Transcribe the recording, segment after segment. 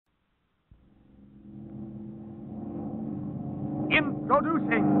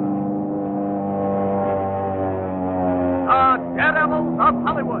Introducing the Daredevils of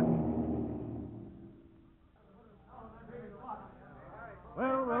Hollywood.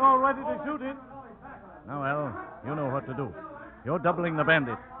 Well, we're all ready to shoot it. Now, Al, you know what to do. You're doubling the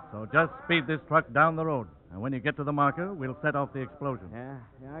bandit, so just speed this truck down the road. And when you get to the marker, we'll set off the explosion. Yeah,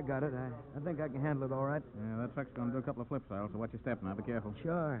 I got it. I think I can handle it all right. Yeah, that truck's going to do a couple of flips, Al, so watch your step now. Be careful.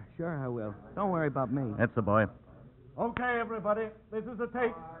 Sure I will. Don't worry about me. That's the boy. Okay, everybody. This is a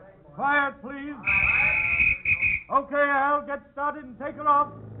take. Quiet, please. Okay, Al, get started and take it off.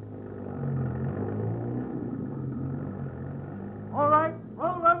 All right,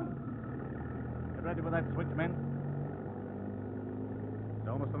 roll them. Get ready for that switch, men. It's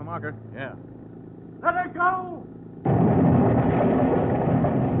almost on the marker. Yeah. Let her go!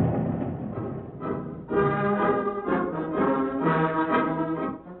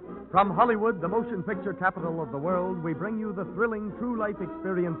 From Hollywood, the motion picture capital of the world, we bring you the thrilling true life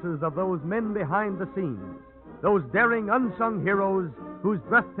experiences of those men behind the scenes. Those daring unsung heroes whose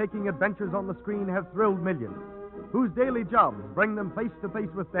breathtaking adventures on the screen have thrilled millions, whose daily jobs bring them face to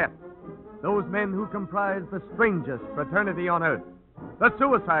face with death. Those men who comprise the strangest fraternity on earth, the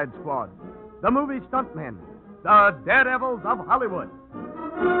Suicide Squad, the movie stuntmen, the Daredevils of Hollywood.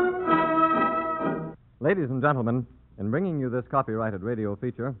 Ladies and gentlemen, in bringing you this copyrighted radio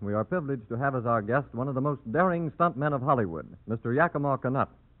feature, we are privileged to have as our guest one of the most daring stuntmen of Hollywood, Mr. Yakima Canutt.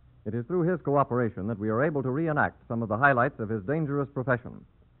 It is through his cooperation that we are able to reenact some of the highlights of his dangerous profession.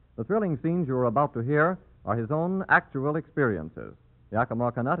 The thrilling scenes you are about to hear are his own actual experiences.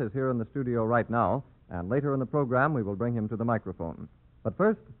 Yakima Canutt is here in the studio right now, and later in the program we will bring him to the microphone. But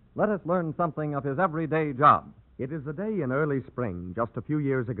first, let us learn something of his everyday job. It is a day in early spring, just a few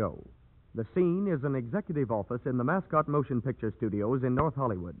years ago. The scene is an executive office in the Mascot Motion Picture Studios in North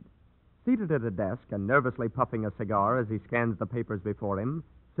Hollywood. Seated at a desk and nervously puffing a cigar as he scans the papers before him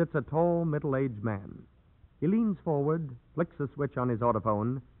sits a tall, middle-aged man. He leans forward, flicks a switch on his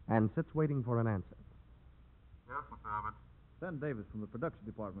autophone, and sits waiting for an answer. Yes, Mr. Abbott. Send Davis from the production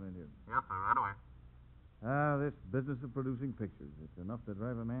department in here. Yes, sir, right away. This business of producing pictures, it's enough to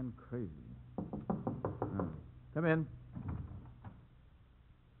drive a man crazy. Come in.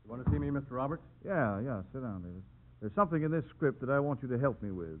 You want to see me, Mr. Roberts? Yeah, sit down, Davis. There's something in this script that I want you to help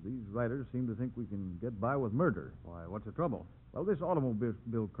me with. These writers seem to think we can get by with murder. Why, what's the trouble? Well, this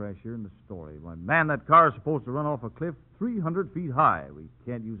automobile crash here in the story. Why, man, that car is supposed to run off a cliff 300 feet high. We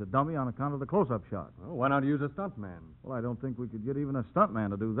can't use a dummy on account of the close-up shot. Well, why not use a stuntman? Well, I don't think we could get even a stuntman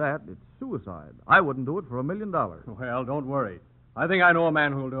to do that. It's suicide. I wouldn't do it for $1 million. Well, don't worry. I think I know a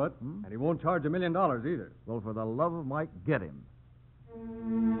man who'll do it, and he won't charge $1 million either. Well, for the love of Mike, get him.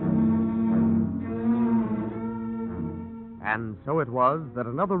 And so it was that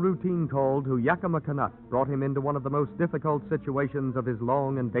another routine call to Yakima Canutt brought him into one of the most difficult situations of his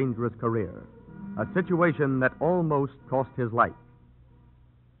long and dangerous career. A situation that almost cost his life.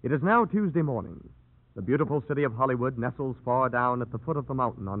 It is now Tuesday morning. The beautiful city of Hollywood nestles far down at the foot of the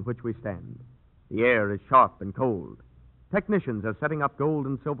mountain on which we stand. The air is sharp and cold. Technicians are setting up gold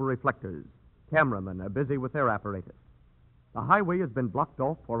and silver reflectors. Cameramen are busy with their apparatus. The highway has been blocked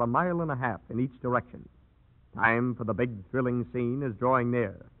off for 1.5 miles in each direction. Time for the big, thrilling scene is drawing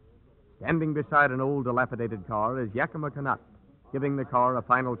near. Standing beside an old, dilapidated car is Yakima Canutt, giving the car a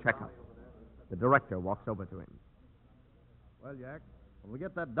final checkup. The director walks over to him. Well, Yak, when we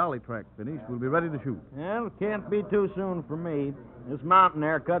get that dolly track finished, we'll be ready to shoot. Well, it can't be too soon for me. This mountain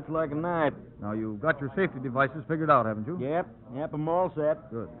air cuts like a knife. Now, you've got your safety devices figured out, haven't you? Yep, I'm all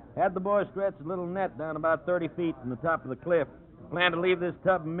set. Good. Had the boys stretch a little net down about 30 feet from the top of the cliff. Plan to leave this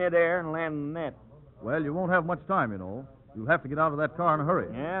tub in midair and land in the net. Well, you won't have much time, you know. You'll have to get out of that car in a hurry.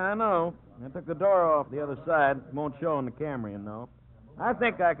 Yeah, I know. I took the door off the other side. Won't show on the camera, you know. I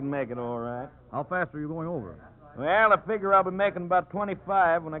think I can make it all right. How fast are you going over? Well, I figure I'll be making about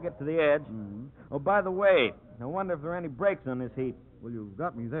 25 when I get to the edge. Mm-hmm. Oh, by the way, I wonder if there are any brakes on this heap. Well, you've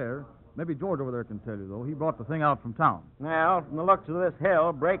got me there. Maybe George over there can tell you, though. He brought the thing out from town. Well, from the looks of this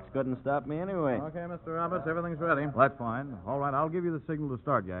hell, brakes couldn't stop me anyway. Okay, Mr. Roberts, everything's ready. Well, that's fine. All right, I'll give you the signal to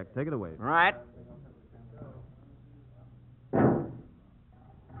start, Jack. Take it away. Right.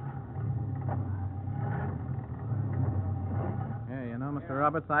 Mr.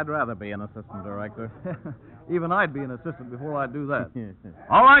 Roberts, I'd rather be an assistant director. Even I'd be an assistant before I'd do that.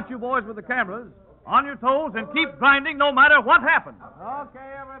 All right, you boys with the cameras. On your toes and keep grinding no matter what happens.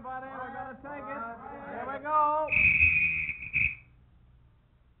 Okay, everybody, we're going to take it. Here we go.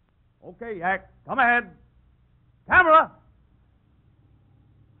 Okay, Yak, come ahead. Camera!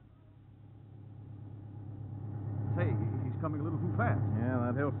 Say, he's coming a little too fast. Yeah,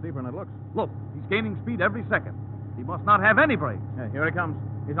 that hill's steeper than it looks. Look, he's gaining speed every second. He must not have any brakes. Here he comes.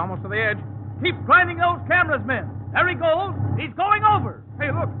 He's almost to the edge. Keep grinding those cameras, men. There he goes. He's going over. Hey,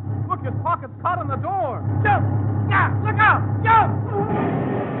 look. Look, his pocket's caught in the door. Jump! Yeah, look out! Jump!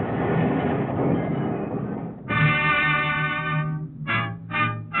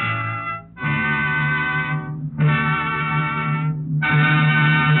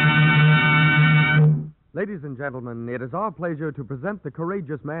 Ladies and gentlemen, it is our pleasure to present the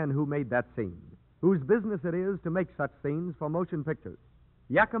courageous man who made that scene, whose business it is to make such scenes for motion pictures.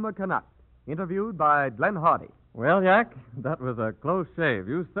 Yakima Canutt, interviewed by Glenn Hardy. Well, Yak, that was a close shave.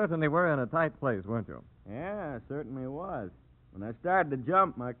 You certainly were in a tight place, weren't you? Yeah, it certainly was. When I started to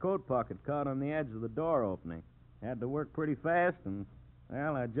jump, my coat pocket caught on the edge of the door opening. Had to work pretty fast, and,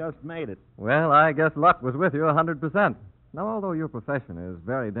 well, I just made it. Well, I guess luck was with you 100%. Now, although your profession is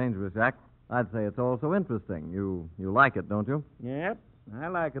very dangerous, Jack, I'd say it's also interesting. You like it, don't you? Yep, I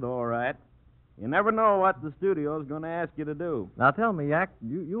like it all right. You never know what the studio's going to ask you to do. Now, tell me, Yak,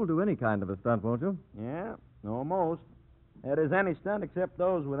 you'll do any kind of a stunt, won't you? Yeah, almost. That is any stunt except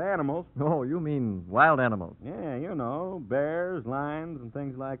those with animals. Oh, you mean wild animals? Yeah, you know, bears, lions, and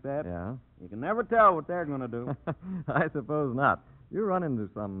things like that. Yeah? You can never tell what they're going to do. I suppose not. You run into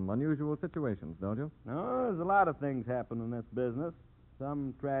some unusual situations, don't you? No, there's a lot of things happen in this business.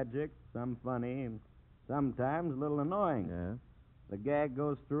 Some tragic, some funny, and sometimes a little annoying. Yes. The gag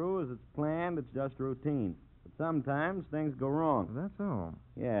goes through as it's planned, it's just routine. But sometimes things go wrong. That's all.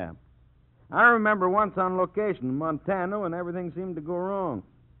 Yeah. I remember once on location in Montana when everything seemed to go wrong.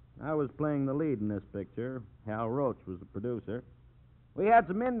 I was playing the lead in this picture. Hal Roach was the producer. We had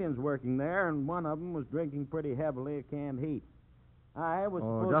some Indians working there, and one of them was drinking pretty heavily of canned heat. I was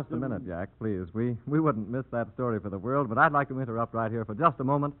supposed just a minute, Jack, please. We wouldn't miss that story for the world, but I'd like to interrupt right here for just a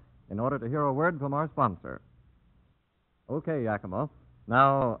moment in order to hear a word from our sponsor. Okay, Yakima.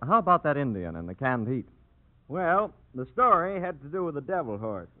 Now, how about that Indian and the canned heat? Well, the story had to do with the devil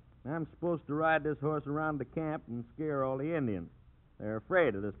horse. I'm supposed to ride this horse around the camp and scare all the Indians. They're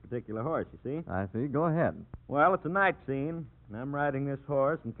afraid of this particular horse, you see. I see. Go ahead. Well, it's a night scene, and I'm riding this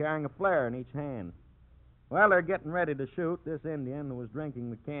horse and carrying a flare in each hand. While they're getting ready to shoot, this Indian who was drinking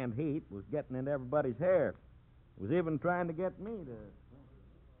the canned heat was getting into everybody's hair. Was even trying to get me to...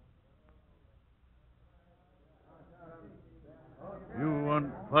 You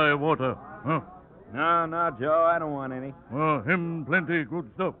want fire water, huh? No, Joe, I don't want any. Him plenty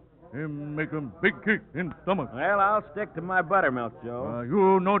good stuff. Him make 'em big kick in stomach. Well, I'll stick to my buttermilk, Joe.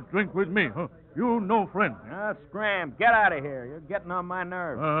 You no drink with me, huh? You no friend. Scram. Get out of here. You're getting on my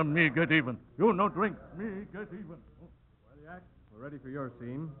nerves. Me get even. You no drink. Me get even. Well, Yak, we're ready for your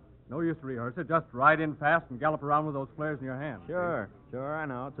scene. No use to rehearse it. Just ride in fast and gallop around with those flares in your hand. Sure, I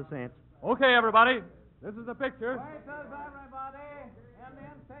know. It's a cinch. Okay, everybody. This is the picture. Places, everybody.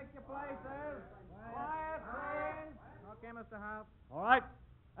 Indians, take your places. Quiet, please. Okay, Mr. House. All right.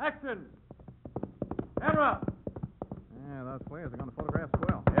 Action. Camera. Yeah, those flares are going to photograph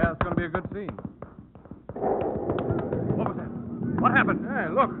swell. Yeah, it's going to be a good scene. What was that? What happened? Hey,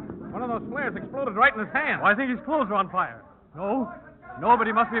 look. One of those flares exploded right in his hand. Well, I think his clothes are on fire. No, but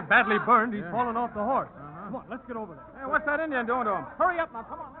he must be badly burned. He's fallen off the horse. Come on, let's get over there. Hey, what's that Indian doing to him? Hurry up now.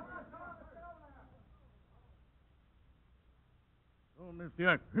 Come on. Oh, Mr.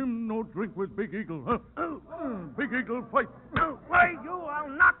 Yak, him no drink with Big Eagle, huh? Big Eagle fight. Why, I'll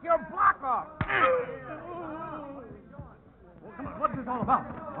knock your block off. Come on, what's this all about?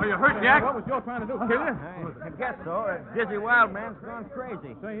 Are you hurt, Yak? What was Joe trying to do? Kill you? I guess so. That dizzy wild man's gone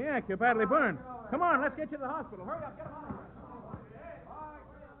crazy. Say, Yak, you're badly burned. Come on, let's get you to the hospital. Hurry up, get him on.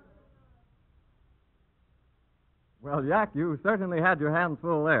 Well, Yak, you certainly had your hands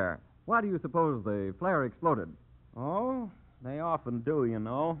full there. Why do you suppose the flare exploded? Oh, they often do, you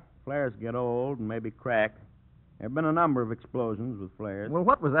know. Flares get old and maybe crack. There have been a number of explosions with flares. Well,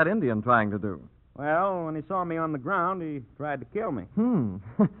 what was that Indian trying to do? Well, when he saw me on the ground, he tried to kill me.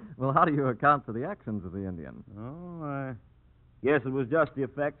 Well, how do you account for the actions of the Indian? Oh, I guess it was just the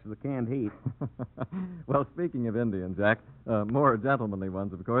effects of the canned heat. Well, speaking of Indians, Jack, more gentlemanly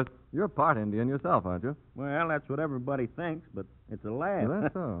ones, of course, you're part Indian yourself, aren't you? Well, that's what everybody thinks, but it's a lie.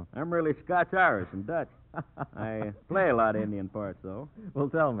 That's so. I'm really Scotch-Irish and Dutch. I play a lot of Indian parts, though. Well,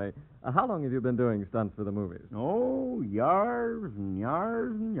 tell me, how long have you been doing stunts for the movies? Oh, yars and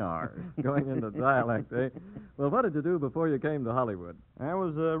yars and yars. Going into dialect, eh? Well, what did you do before you came to Hollywood? I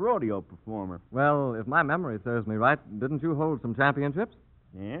was a rodeo performer. Well, if my memory serves me right, didn't you hold some championships?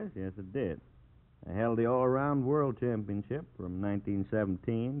 Yes, it did. I held the all-around world championship from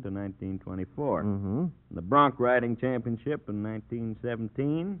 1917 to 1924. Mm-hmm. The bronc riding championship in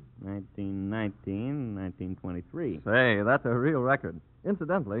 1917, 1919, and 1923. Say, that's a real record.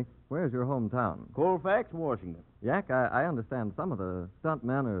 Incidentally, where's your hometown? Colfax, Washington. Yak, I understand some of the stunt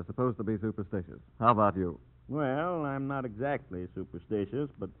men are supposed to be superstitious. How about you? Well, I'm not exactly superstitious,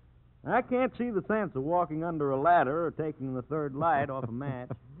 but I can't see the sense of walking under a ladder or taking the third light off a match.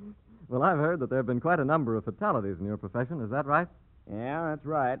 Well, I've heard that there have been quite a number of fatalities in your profession. Is that right? Yeah, that's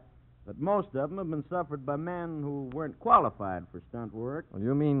right. But most of them have been suffered by men who weren't qualified for stunt work. Well,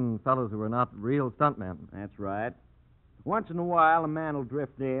 you mean fellows who are not real stuntmen? That's right. Once in a while, a man will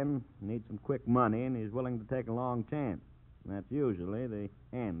drift in, need some quick money, and he's willing to take a long chance. And that's usually the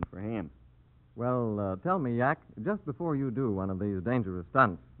end for him. Well, tell me, Yak, just before you do one of these dangerous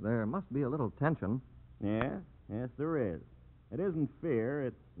stunts, there must be a little tension. Yes, there is. It isn't fear,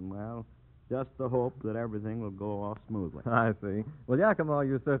 it's, well, just the hope that everything will go off smoothly. I see. Well, Yakima,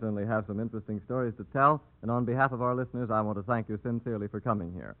 you certainly have some interesting stories to tell, and on behalf of our listeners, I want to thank you sincerely for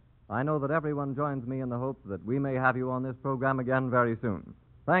coming here. I know that everyone joins me in the hope that we may have you on this program again very soon.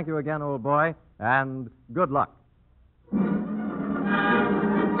 Thank you again, old boy, and good luck.